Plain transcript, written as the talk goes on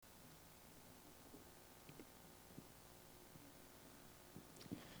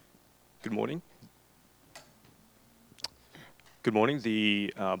Good morning. Good morning.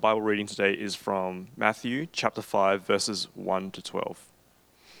 The Bible reading today is from Matthew chapter 5, verses 1 to 12.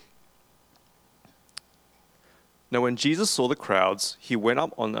 Now when Jesus saw the crowds, he went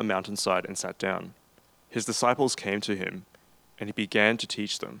up on a mountainside and sat down. His disciples came to him, and he began to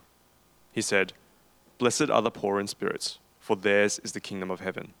teach them. He said, "Blessed are the poor in spirit, for theirs is the kingdom of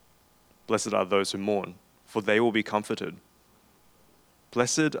heaven. Blessed are those who mourn, for they will be comforted.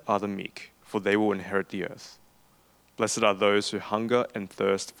 Blessed are the meek, for they will inherit the earth. Blessed are those who hunger and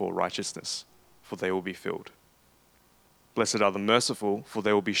thirst for righteousness, for they will be filled. Blessed are the merciful, for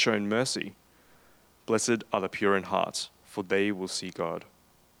they will be shown mercy. Blessed are the pure in heart, for they will see God.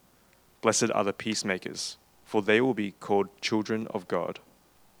 Blessed are the peacemakers, for they will be called children of God.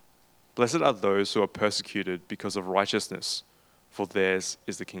 Blessed are those who are persecuted because of righteousness, for theirs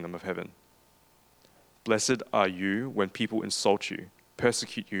is the kingdom of heaven. Blessed are you when people insult you,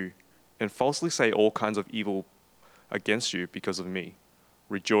 persecute you, and falsely say all kinds of evil against you because of me.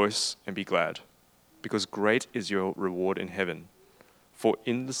 Rejoice and be glad, because great is your reward in heaven. For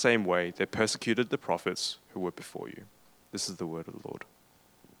in the same way they persecuted the prophets who were before you." This is the word of the Lord.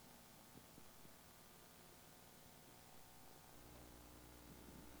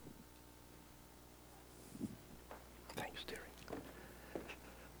 Thanks, Derek.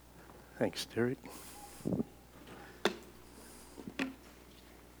 Thanks, Derek.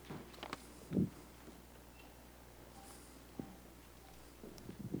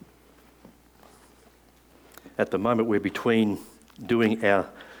 At the moment, we're between doing our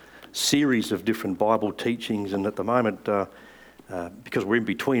series of different Bible teachings, and at the moment, because we're in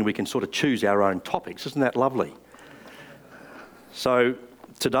between, we can sort of choose our own topics. Isn't that lovely? So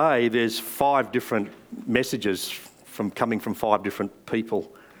today, there's 5 different messages coming from 5 different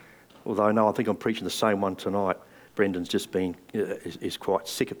people. Although, no, I think I'm preaching the same one tonight. Brendan's just is quite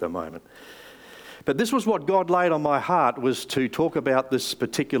sick at the moment. But this was what God laid on my heart, was to talk about this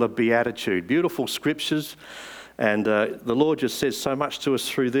particular beatitude. Beautiful scriptures, and the Lord just says so much to us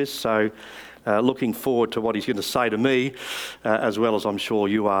through this, so looking forward to what he's going to say to me, as well as I'm sure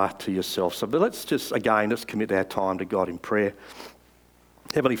you are to yourself. So, but let's commit our time to God in prayer.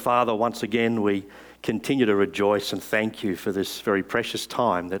 Heavenly Father, once again, we continue to rejoice and thank you for this very precious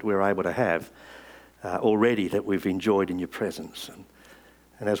time that we're able to have already, that we've enjoyed in your presence.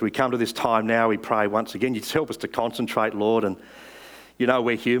 And as we come to this time now, we pray once again, you just help us to concentrate, Lord. And you know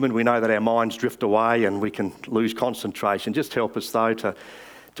we're human. We know that our minds drift away and we can lose concentration. Just help us, though, to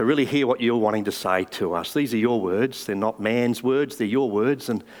really hear what you're wanting to say to us. These are your words. They're not man's words. They're your words.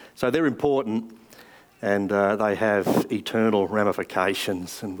 And so they're important, and they have eternal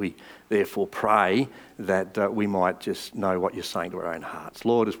ramifications. And we therefore pray that we might just know what you're saying to our own hearts.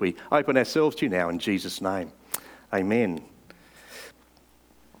 Lord, as we open ourselves to you now in Jesus' name, amen.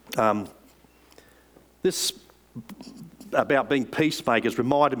 This about being peacemakers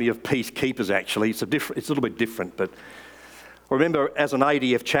reminded me of peacekeepers, actually. It's a little bit different, but I remember as an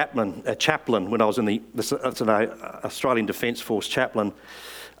ADF chaplain when I was in that's an Australian Defence Force chaplain,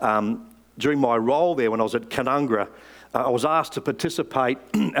 during my role there when I was at Canungra, I was asked to participate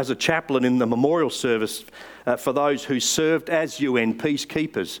as a chaplain in the memorial service for those who served as UN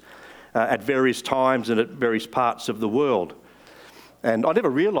peacekeepers at various times and at various parts of the world. And I never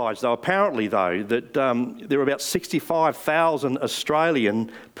realised, apparently, that there are about 65,000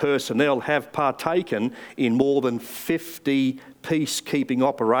 Australian personnel have partaken in more than 50 peacekeeping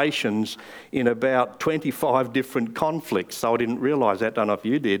operations in about 25 different conflicts. So I didn't realise that, don't know if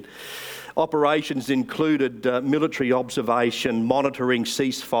you did. Operations included military observation, monitoring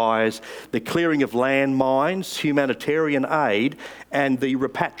ceasefires, the clearing of landmines, humanitarian aid, and the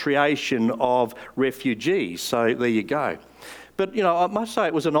repatriation of refugees. So there you go. But, I must say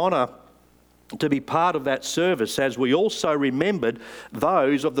it was an honour to be part of that service, as we also remembered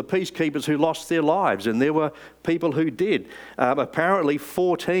those of the peacekeepers who lost their lives, and there were people who did. Apparently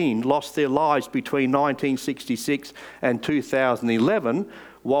 14 lost their lives between 1966 and 2011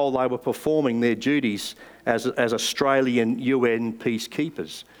 while they were performing their duties as Australian UN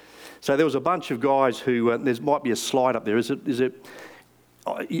peacekeepers. So there was a bunch of guys who, there might be a slide up there, is it?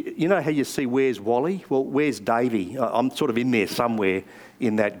 You know how you see Where's Wally? Well, where's Davey? I'm sort of in there somewhere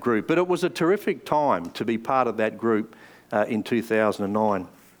in that group. But it was a terrific time to be part of that group in 2009.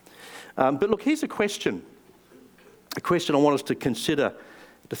 But look, here's a question I want us to consider,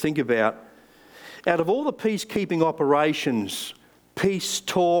 to think about. Out of all the peacekeeping operations, peace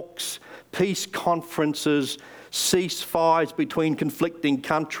talks, peace conferences, ceasefires between conflicting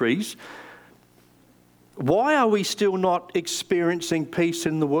countries, why are we still not experiencing peace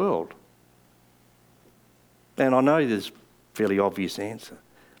in the world? And I know there's a fairly obvious answer.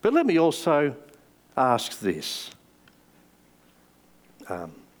 But let me also ask this.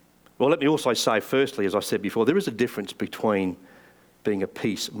 Let me also say, firstly, as I said before, there is a difference between being a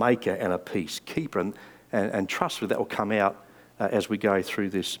peacemaker and a peacekeeper, and trust me, that will come out as we go through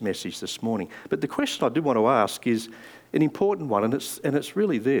this message this morning. But the question I do want to ask is an important one, and it's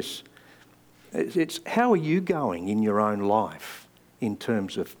really this. It's how are you going in your own life in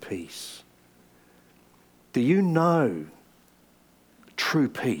terms of peace? Do you know true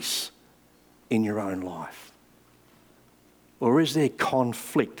peace in your own life? Or is there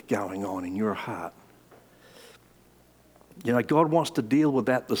conflict going on in your heart? You know, God wants to deal with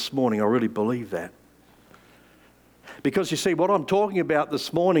that this morning. I really believe that. Because you see, what I'm talking about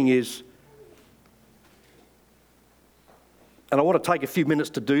this morning is, and I want to take a few minutes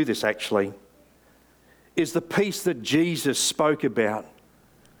to do this actually, is the peace that Jesus spoke about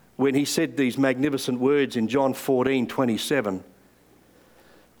when he said these magnificent words in John 14:27.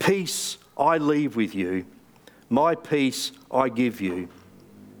 Peace I leave with you, my peace I give you.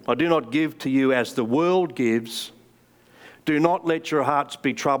 I do not give to you as the world gives. Do not let your hearts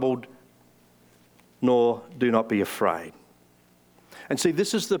be troubled, nor do not be afraid. And see,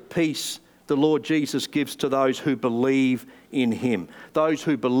 this is the peace the Lord Jesus gives to those who believe in him, those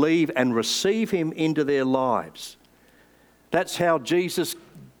who believe and receive him into their lives. That's how Jesus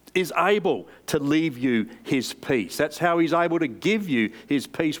is able to leave you his peace. That's how he's able to give you his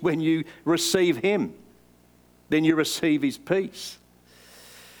peace when you receive him. Then you receive his peace.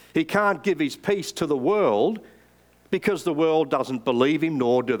 He can't give his peace to the world because the world doesn't believe him,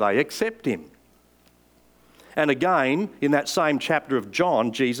 nor do they accept him. And again, in that same chapter of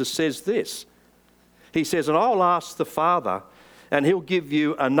John, Jesus says this. He says, and I'll ask the Father, and he'll give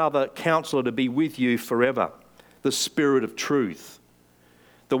you another counselor to be with you forever, the Spirit of truth.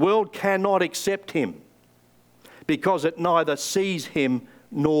 The world cannot accept him because it neither sees him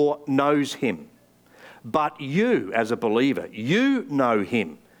nor knows him. But you, as a believer, you know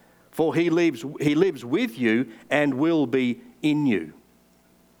him, for he lives with you and will be in you.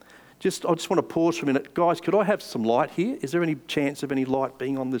 I just want to pause for a minute. Guys, could I have some light here? Is there any chance of any light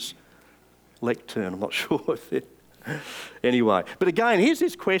being on this lectern? I'm not sure if it... Anyway, but again, here's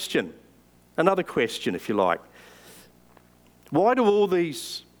this question. Another question, if you like. Why do all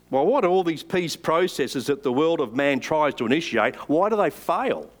these peace processes that the world of man tries to initiate, why do they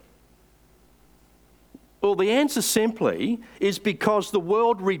fail? Well, the answer simply is because the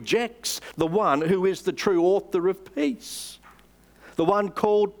world rejects the one who is the true author of peace, the one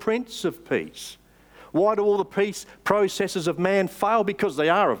called Prince of Peace. Why do all the peace processes of man fail? Because they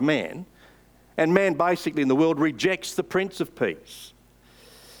are of man, and man basically in the world rejects the Prince of Peace.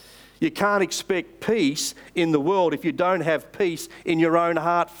 You can't expect peace in the world if you don't have peace in your own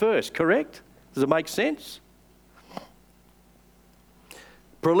heart first, correct? Does it make sense?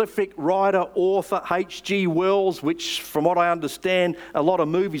 Prolific writer, author H.G. Wells, which from what I understand, a lot of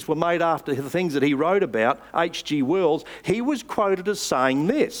movies were made after the things that he wrote about, H.G. Wells, he was quoted as saying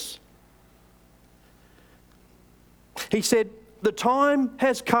this. He said, the time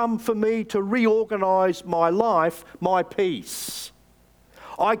has come for me to reorganise my life, my peace.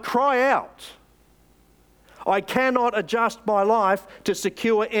 I cry out. I cannot adjust my life to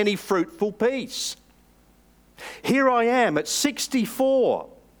secure any fruitful peace. Here I am at 64,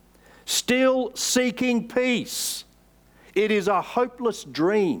 still seeking peace. It is a hopeless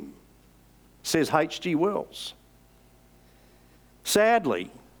dream, says H.G. Wells.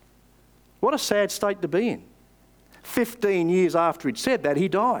 Sadly, what a sad state to be in. 15 years after he'd said that, he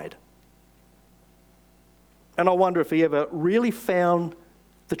died. And I wonder if he ever really found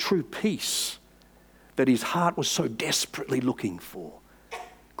the true peace that his heart was so desperately looking for.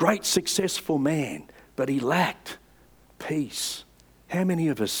 Great successful man, but he lacked peace. How many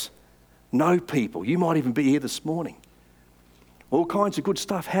of us know people? You might even be here this morning. All kinds of good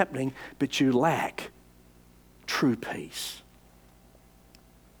stuff happening, but you lack true peace.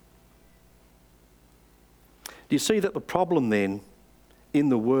 Do you see that the problem then in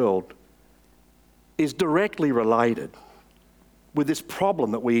the world is directly related with this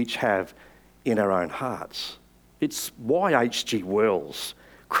problem that we each have in our own hearts? It's why H.G. Wells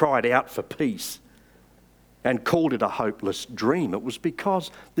cried out for peace and called it a hopeless dream. It was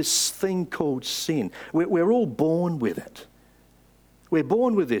because this thing called sin, we're all born with it. We're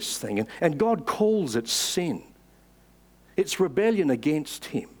born with this thing, and God calls it sin. It's rebellion against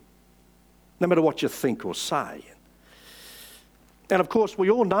him, no matter what you think or say. And of course, we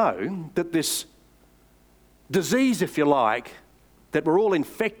all know that this disease, if you like, that we're all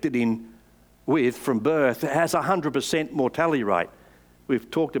infected with from birth has a 100% mortality rate.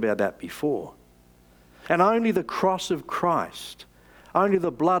 We've talked about that before. And only the cross of Christ, Only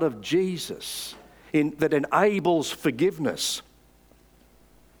the blood of Jesus that enables forgiveness.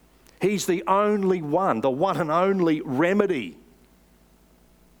 He's the only one, the one and only remedy,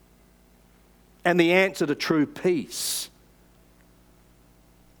 and the answer to true peace.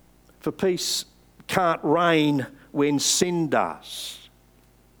 For peace can't reign when sin does.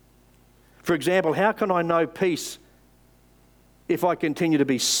 For example, how can I know peace if I continue to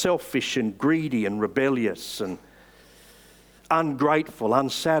be selfish and greedy and rebellious and ungrateful,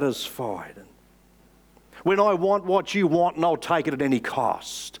 unsatisfied? When I want what you want and I'll take it at any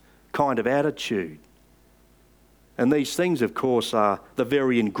cost kind of attitude. And these things, of course, are the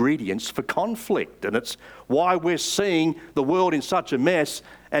very ingredients for conflict. And it's why we're seeing the world in such a mess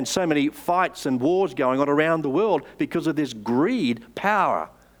and so many fights and wars going on around the world, because of this greed, power,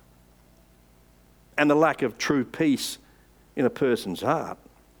 and the lack of true peace in a person's heart.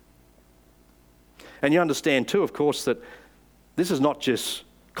 And you understand too, of course, that this is not just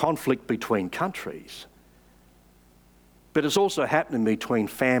conflict between countries, but it's also happening between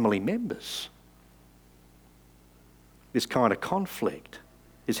family members. This kind of conflict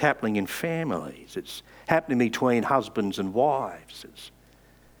is happening in families. It's happening between husbands and wives. It's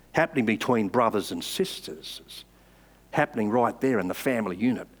happening between brothers and sisters. It's happening right there in the family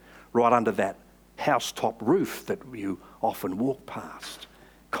unit, right under that housetop roof that you often walk past.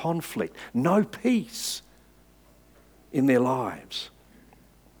 Conflict, no peace in their lives.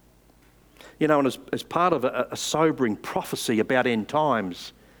 You know, and as part of a sobering prophecy about end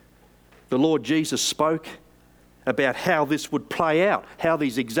times, the Lord Jesus spoke about how this would play out, how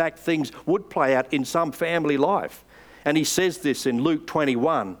these exact things would play out in some family life. And he says this in Luke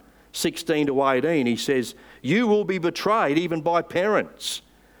 21, 16 to 18. He says, "You will be betrayed even by parents,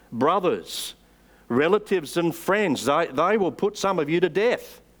 brothers, relatives and friends. They will put some of you to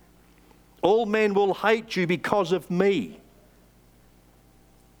death. All men will hate you because of me.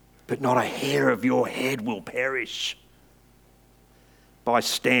 But not a hair of your head will perish. By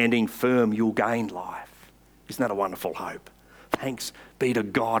standing firm, you'll gain life." Isn't that a wonderful hope? Thanks be to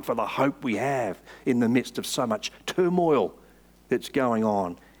God for the hope we have in the midst of so much turmoil that's going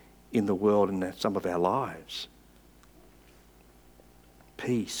on in the world and in some of our lives.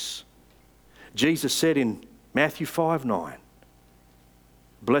 Peace. Jesus said in Matthew 5:9,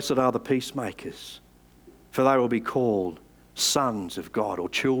 "Blessed are the peacemakers, for they will be called sons of God," or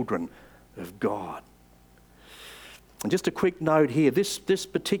children of God. And just a quick note here, this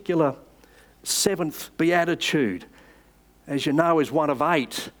particular seventh beatitude, as you know, is one of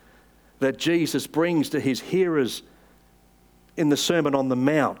 8 that Jesus brings to his hearers in the Sermon on the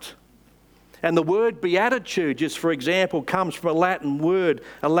Mount. And the word beatitude, just for example, comes from a Latin word,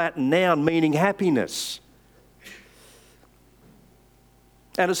 a Latin noun meaning happiness.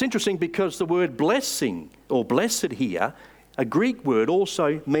 And it's interesting because the word blessing or blessed here, a Greek word,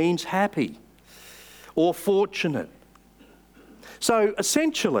 also means happy or fortunate. So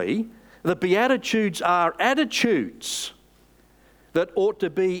essentially, the Beatitudes are attitudes that ought to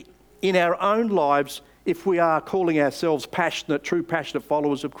be in our own lives if we are calling ourselves true passionate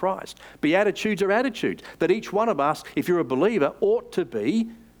followers of Christ. Beatitudes are attitudes that each one of us, if you're a believer, ought to be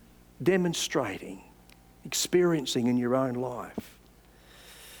demonstrating, experiencing in your own life.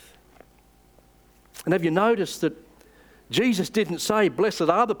 And have you noticed that Jesus didn't say, "Blessed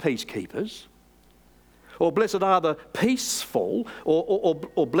are the peacekeepers," or "Blessed are the peaceful,"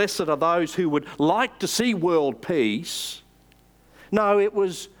 or "Blessed are those who would like to see world peace"? No, it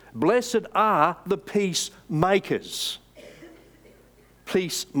was, "Blessed are the peacemakers."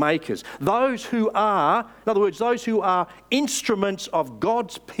 Peacemakers. Those who are, in other words, those who are instruments of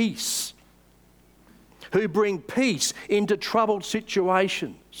God's peace, who bring peace into troubled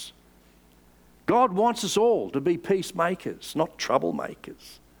situations. God wants us all to be peacemakers, not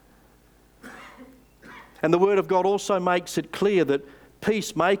troublemakers. And the Word of God also makes it clear that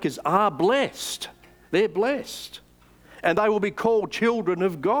peacemakers are blessed. They're blessed. And they will be called children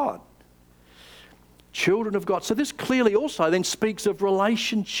of God. Children of God. So this clearly also then speaks of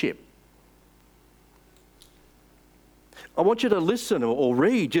relationship. I want you to listen or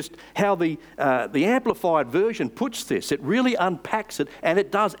read just how the Amplified Version puts this. It really unpacks it, and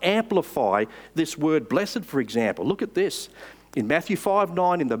it does amplify this word blessed, for example. Look at this. In Matthew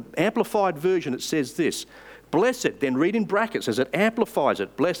 5:9, in the Amplified Version, it says this: "Blessed," then read in brackets as it amplifies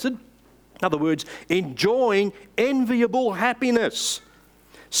it, "blessed," in other words, enjoying enviable happiness,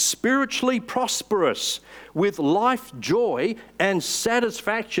 spiritually prosperous, with life joy and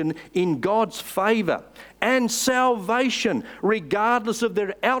satisfaction in God's favour, and salvation, regardless of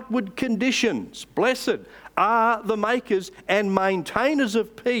their outward conditions. Blessed are the makers and maintainers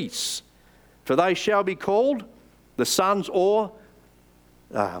of peace, for they shall be called the sons or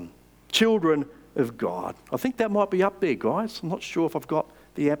children of God. I think that might be up there, guys. I'm not sure if I've got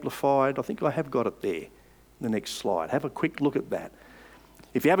the Amplified. I think I have got it there. The next slide. Have a quick look at that.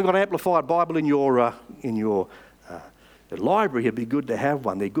 If you haven't got an Amplified Bible in your library, it'd be good to have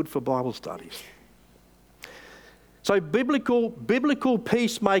one. They're good for Bible studies. So biblical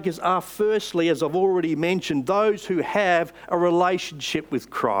peacemakers are firstly, as I've already mentioned, those who have a relationship with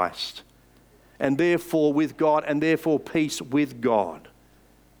Christ and therefore with God and therefore peace with God.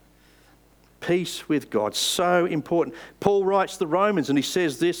 Peace with God, so important. Paul writes to the Romans and he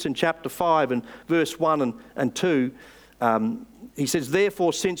says this in chapter 5 and verse 1 and 2. He says,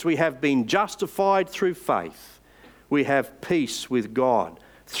 therefore, since we have been justified through faith, we have peace with God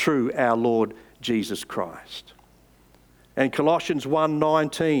through our Lord Jesus Christ. And Colossians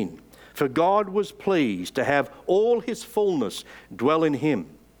 1:19, for God was pleased to have all his fullness dwell in him,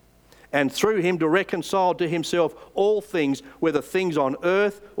 and through him to reconcile to himself all things, whether things on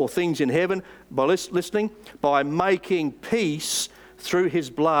earth or things in heaven, by making peace through his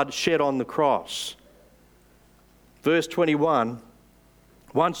blood shed on the cross. Verse 21,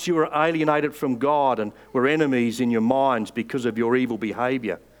 once you were alienated from God and were enemies in your minds because of your evil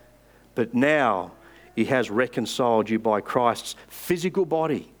behaviour, but now he has reconciled you by Christ's physical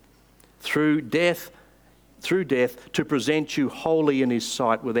body through death to present you holy in his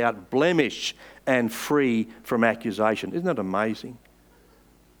sight, without blemish and free from accusation. Isn't that amazing?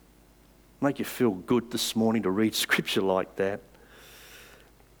 Make you feel good this morning to read scripture like that.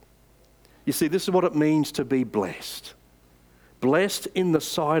 You see, this is what it means to be blessed. Blessed in the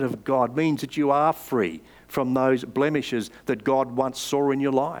sight of God means that you are free from those blemishes that God once saw in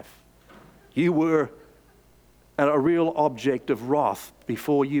your life. You were a real object of wrath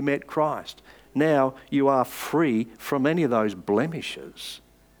before you met Christ. Now you are free from any of those blemishes,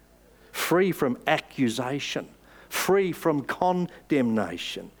 free from accusation, free from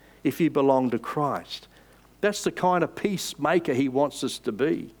condemnation if you belong to Christ. That's the kind of peacemaker he wants us to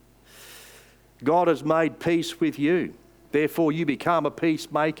be. God has made peace with you. Therefore you become a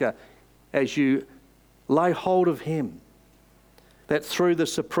peacemaker as you lay hold of him. That through the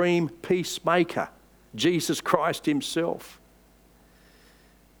supreme peacemaker, Jesus Christ himself,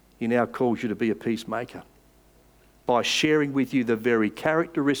 he now calls you to be a peacemaker by sharing with you the very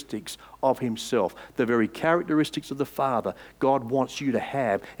characteristics of himself, the very characteristics of the Father God wants you to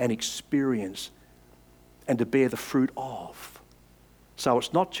have and experience and to bear the fruit of. So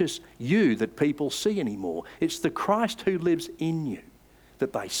it's not just you that people see anymore. It's the Christ who lives in you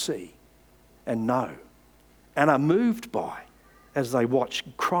that they see and know and are moved by as they watch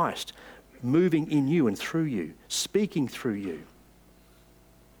Christ moving in you and through you, speaking through you.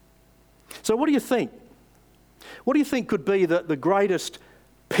 So what do you think? What do you think could be the greatest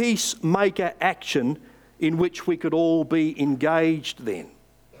peacemaker action in which we could all be engaged then?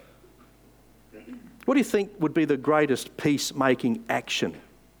 What do you think would be the greatest peacemaking action?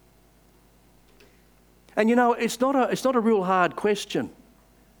 And you know, it's not a real hard question.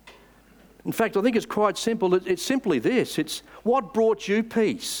 In fact, I think it's quite simple. It's simply this. It's what brought you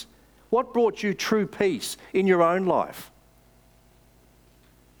peace? What brought you true peace in your own life?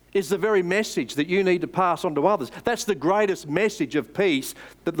 Is the very message that you need to pass on to others. That's the greatest message of peace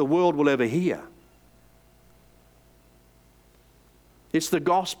that the world will ever hear. It's the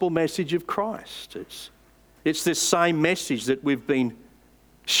gospel message of Christ. It's this same message that we've been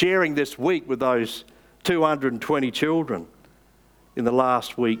sharing this week with those 220 children in the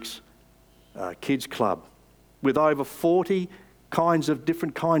last week's kids club, with over 40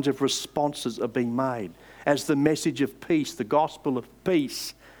 different kinds of responses are being made as the message of peace, the gospel of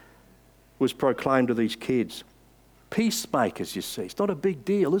peace, was proclaimed to these kids. Peacemakers, you see. It's not a big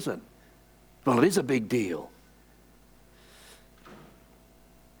deal, is it? Well, it is a big deal.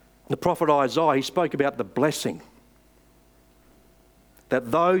 The prophet Isaiah, he spoke about the blessing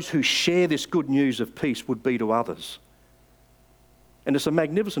that those who share this good news of peace would be to others. And it's a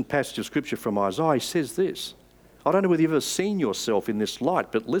magnificent passage of scripture from Isaiah. He says this. I don't know whether you've ever seen yourself in this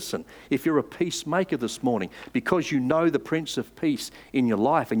light, but listen, if you're a peacemaker this morning, because you know the Prince of Peace in your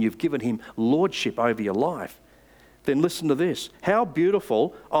life and you've given him lordship over your life, then listen to this. How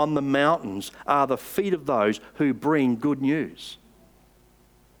beautiful on the mountains are the feet of those who bring good news,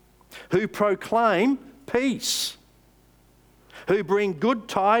 who proclaim peace, who bring good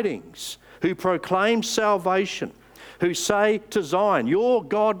tidings, who proclaim salvation, who say to Zion, your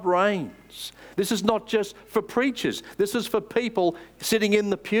God reigns. This is not just for preachers. This is for people sitting in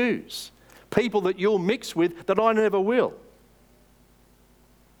the pews, people that you'll mix with that I never will.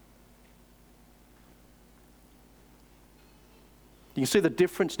 You can see the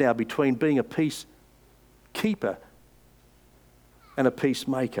difference now between being a peacekeeper and a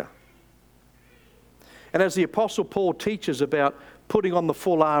peacemaker. And as the Apostle Paul teaches about putting on the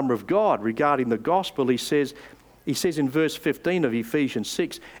full armour of God regarding the gospel, he says in verse 15 of Ephesians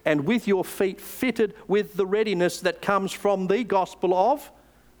 6, and with your feet fitted with the readiness that comes from the gospel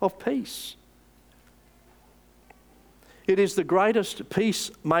of peace. It is the greatest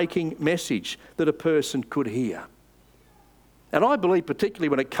peacemaking message that a person could hear. And I believe particularly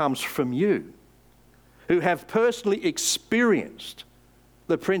when it comes from you, who have personally experienced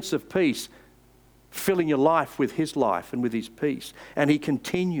the Prince of Peace filling your life with his life and with his peace. And he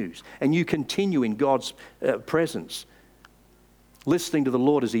continues, and you continue in God's presence, listening to the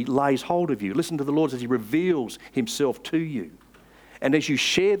Lord as he lays hold of you, listen to the Lord as he reveals himself to you. And as you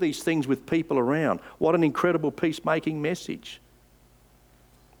share these things with people around, what an incredible peacemaking message.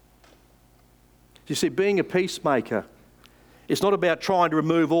 You see, being a peacemaker, it's not about trying to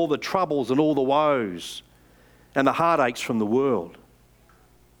remove all the troubles and all the woes and the heartaches from the world.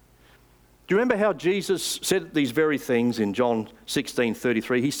 Do you remember how Jesus said these very things in John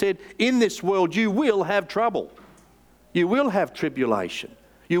 16:33? He said, in this world you will have trouble. You will have tribulation.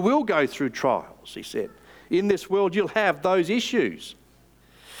 You will go through trials, he said. In this world you'll have those issues.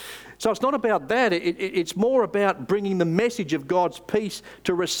 So it's not about that. It's more about bringing the message of God's peace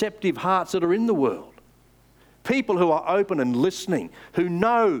to receptive hearts that are in the world. People who are open and listening, who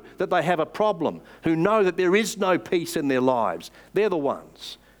know that they have a problem, who know that there is no peace in their lives. They're the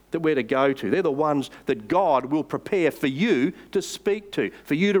ones that we're to go to. They're the ones that God will prepare for you to speak to,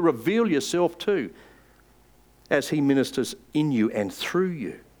 for you to reveal yourself to, as he ministers in you and through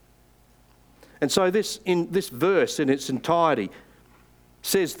you. And so this verse in its entirety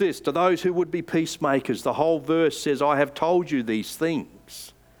says this to those who would be peacemakers. The whole verse says, I have told you these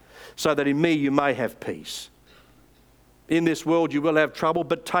things, so that in me you may have peace. In this world you will have trouble,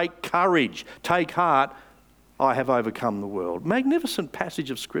 but take courage, take heart, I have overcome the world. Magnificent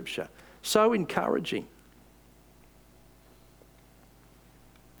passage of Scripture, so encouraging.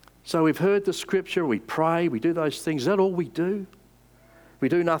 So we've heard the Scripture, we pray, we do those things. Is that all we do? We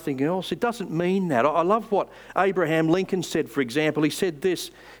do nothing else? It doesn't mean that. I love what Abraham Lincoln said, for example. He said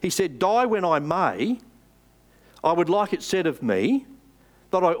this, he said, die when I may, I would like it said of me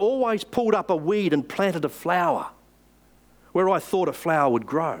that I always pulled up a weed and planted a flower where I thought a flower would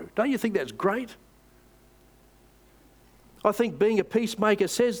grow. Don't you think that's great? I think being a peacemaker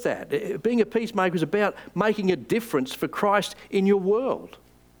says that. Being a peacemaker is about making a difference for Christ in your world.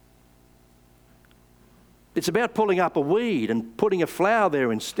 It's about pulling up a weed and putting a flower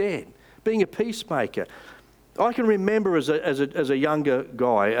there instead. Being a peacemaker. I can remember as a younger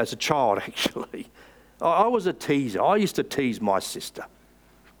guy, as a child actually, I was a teaser. I used to tease my sister.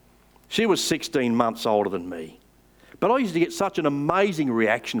 She was 16 months older than me. But I used to get such an amazing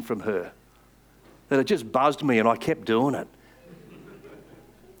reaction from her that it just buzzed me and I kept doing it.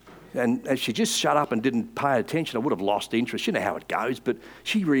 And if she just shut up and didn't pay attention, I would have lost interest. You know how it goes, but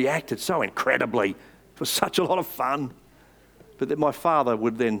she reacted so incredibly. It was such a lot of fun. But then my father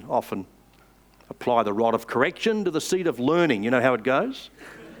would then often apply the rod of correction to the seed of learning. You know how it goes?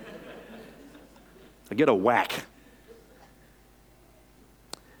 I get a whack.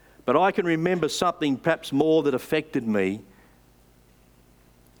 But I can remember something perhaps more that affected me.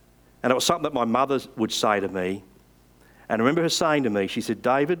 And it was something that my mother would say to me. And I remember her saying to me, she said,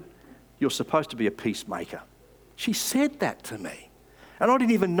 David, you're supposed to be a peacemaker. She said that to me. And I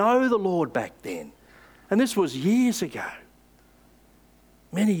didn't even know the Lord back then. And this was years ago.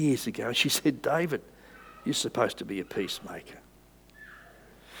 Many years ago. And she said, David, you're supposed to be a peacemaker.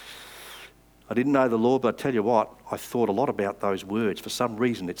 I didn't know the Lord, but I tell you what, I thought a lot about those words. For some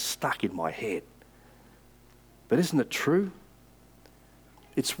reason, it's stuck in my head. But isn't it true?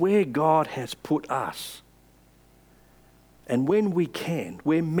 It's where God has put us. And when we can,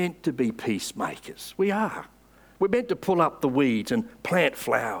 we're meant to be peacemakers. We are. We're meant to pull up the weeds and plant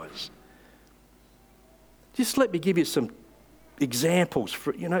flowers. Just let me give you some examples.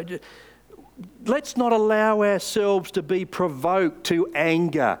 Let's not allow ourselves to be provoked to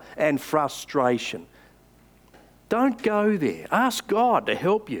anger and frustration. Don't go there. Ask God to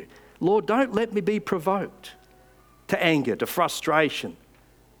help you. Lord, don't let me be provoked to anger, to frustration,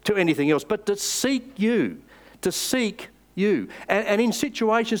 to anything else, but to seek you, and in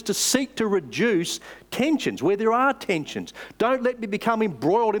situations to seek to reduce tensions where there are tensions. Don't let me become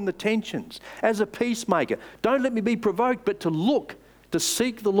embroiled in the tensions. As a peacemaker, don't let me be provoked, but to look, to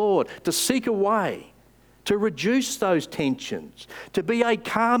seek the Lord, to seek a way to reduce those tensions, to be a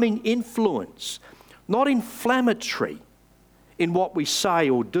calming influence, not inflammatory in what we say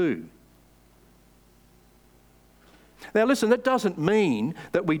or do. Now listen, that doesn't mean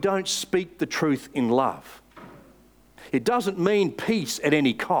that we don't speak the truth in love. It doesn't mean peace at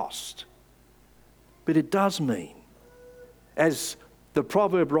any cost, but it does mean, as the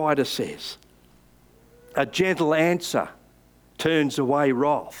proverb writer says, a gentle answer turns away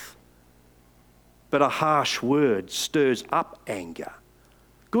wrath, but a harsh word stirs up anger.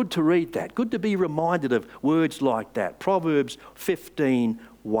 Good to read that. Good to be reminded of words like that. Proverbs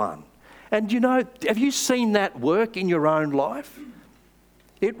 15:1. And you know, have you seen that work in your own life?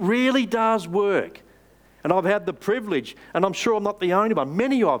 It really does work. And I've had the privilege, and I'm sure I'm not the only one,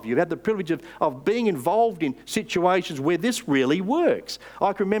 many of you have had the privilege of being involved in situations where this really works.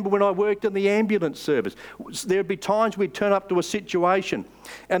 I can remember when I worked in the ambulance service, there'd be times we'd turn up to a situation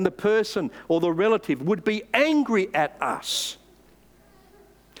and the person or the relative would be angry at us.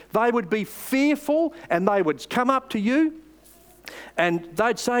 They would be fearful and they would come up to you and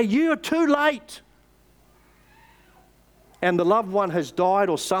they'd say, "You're too late." And the loved one has died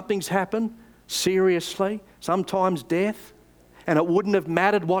or something's happened, seriously, sometimes death, and it wouldn't have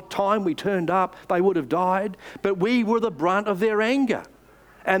mattered what time we turned up, they would have died, but we were the brunt of their anger.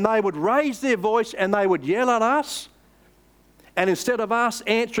 And they would raise their voice and they would yell at us, and instead of us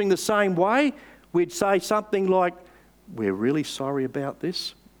answering the same way, we'd say something like, "We're really sorry about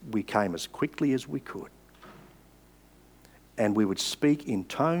this. We came as quickly as we could." And we would speak in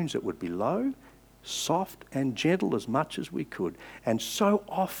tones that would be low, soft and gentle as much as we could. And so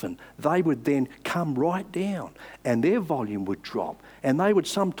often they would then come right down and their volume would drop and they would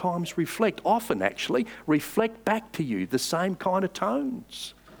sometimes often actually reflect back to you the same kind of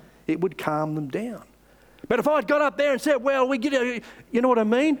tones. It would calm them down. But if I'd got up there and said, "Well, we get," you know what I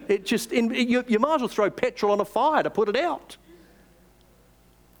mean? You might as well throw petrol on a fire to put it out.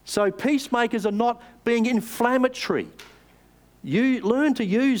 So peacemakers are not being inflammatory. You learn to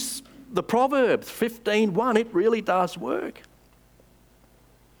use the Proverbs 15:1, it really does work.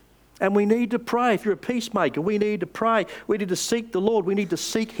 And we need to pray. If you're a peacemaker, we need to pray. We need to seek the Lord. We need to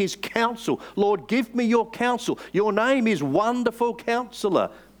seek His counsel. "Lord, give me your counsel. Your name is Wonderful Counselor,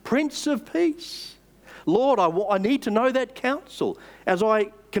 Prince of Peace." Lord, I need to know that counsel as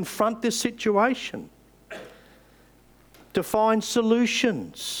I confront this situation. To find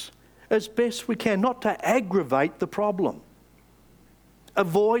solutions as best we can, not to aggravate the problem.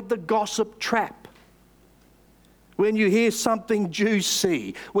 Avoid the gossip trap. When you hear something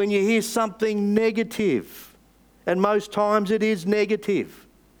juicy, when you hear something negative, and most times it is negative,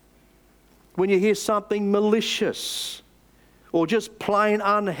 when you hear something malicious or just plain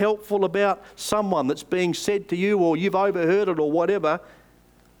unhelpful about someone that's being said to you, or you've overheard it or whatever,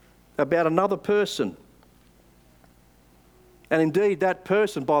 about another person. And indeed that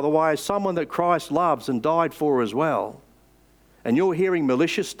person, by the way, is someone that Christ loves and died for as well. And you're hearing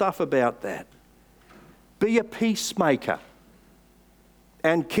malicious stuff about that. Be a peacemaker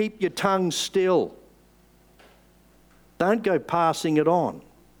and keep your tongue still. Don't go passing it on.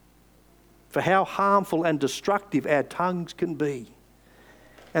 For how harmful and destructive our tongues can be.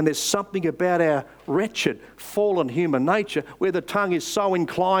 And there's something about our wretched, fallen human nature where the tongue is so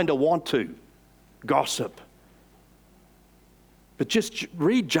inclined to want to gossip. But just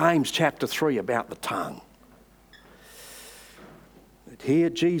read James chapter 3 about the tongue.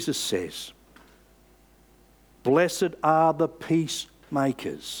 Here Jesus says, "Blessed are the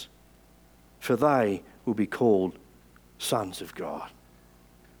peacemakers, for they will be called sons of God."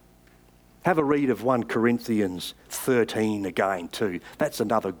 Have a read of 1 Corinthians 13 again too. That's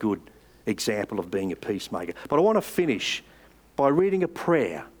another good example of being a peacemaker. But I want to finish by reading a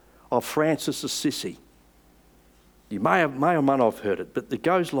prayer of Francis Assisi. You may or may not have heard it, but it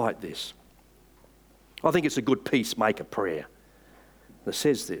goes like this. I think it's a good peacemaker prayer. It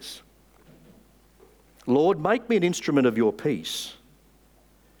says this: "Lord, make me an instrument of your peace.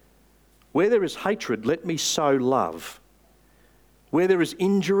 Where there is hatred, let me sow love. Where there is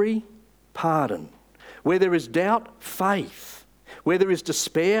injury, pardon. Where there is doubt, faith. Where there is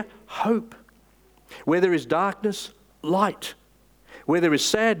despair, hope. Where there is darkness, light. Where there is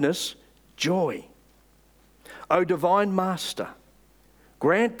sadness, joy. O divine Master,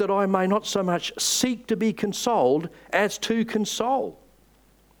 grant that I may not so much seek to be consoled as to console,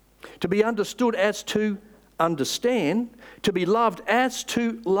 to be understood as to understand, to be loved as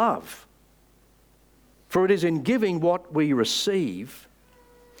to love. For it is in giving what we receive,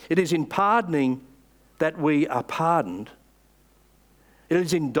 it is in pardoning that we are pardoned, it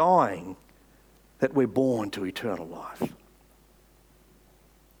is in dying that we're born to eternal life." Do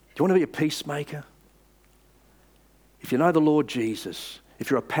you want to be a peacemaker? If you know the Lord Jesus, if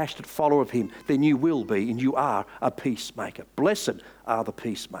you're a passionate follower of Him, then you will be and you are a peacemaker. Blessed are the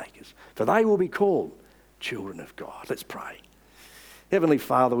peacemakers, for they will be called children of God. Let's pray. Heavenly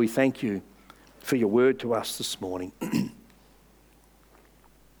Father, we thank you for your word to us this morning.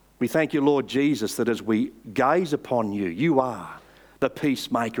 We thank you, Lord Jesus, that as we gaze upon you, you are the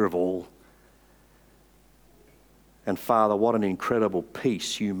peacemaker of all. And Father, what an incredible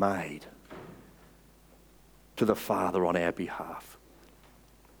peace you made to the Father on our behalf.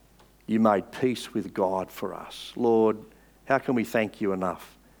 You made peace with God for us. Lord, how can we thank you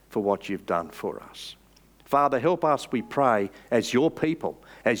enough for what you've done for us? Father, help us, we pray, as your people,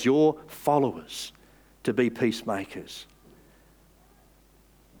 as your followers, to be peacemakers.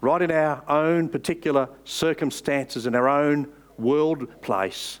 Right in our own particular circumstances, in our own world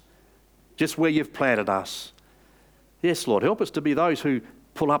place, just where you've planted us. Yes, Lord, help us to be those who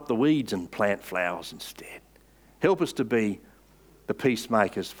pull up the weeds and plant flowers instead. Help us to be the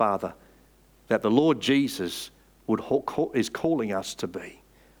peacemakers, Father, that the Lord Jesus is calling us to be.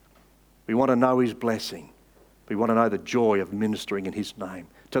 We want to know his blessing. We want to know the joy of ministering in his name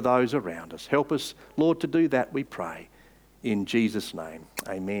to those around us. Help us, Lord, to do that, we pray. In Jesus' name,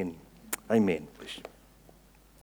 amen. Amen.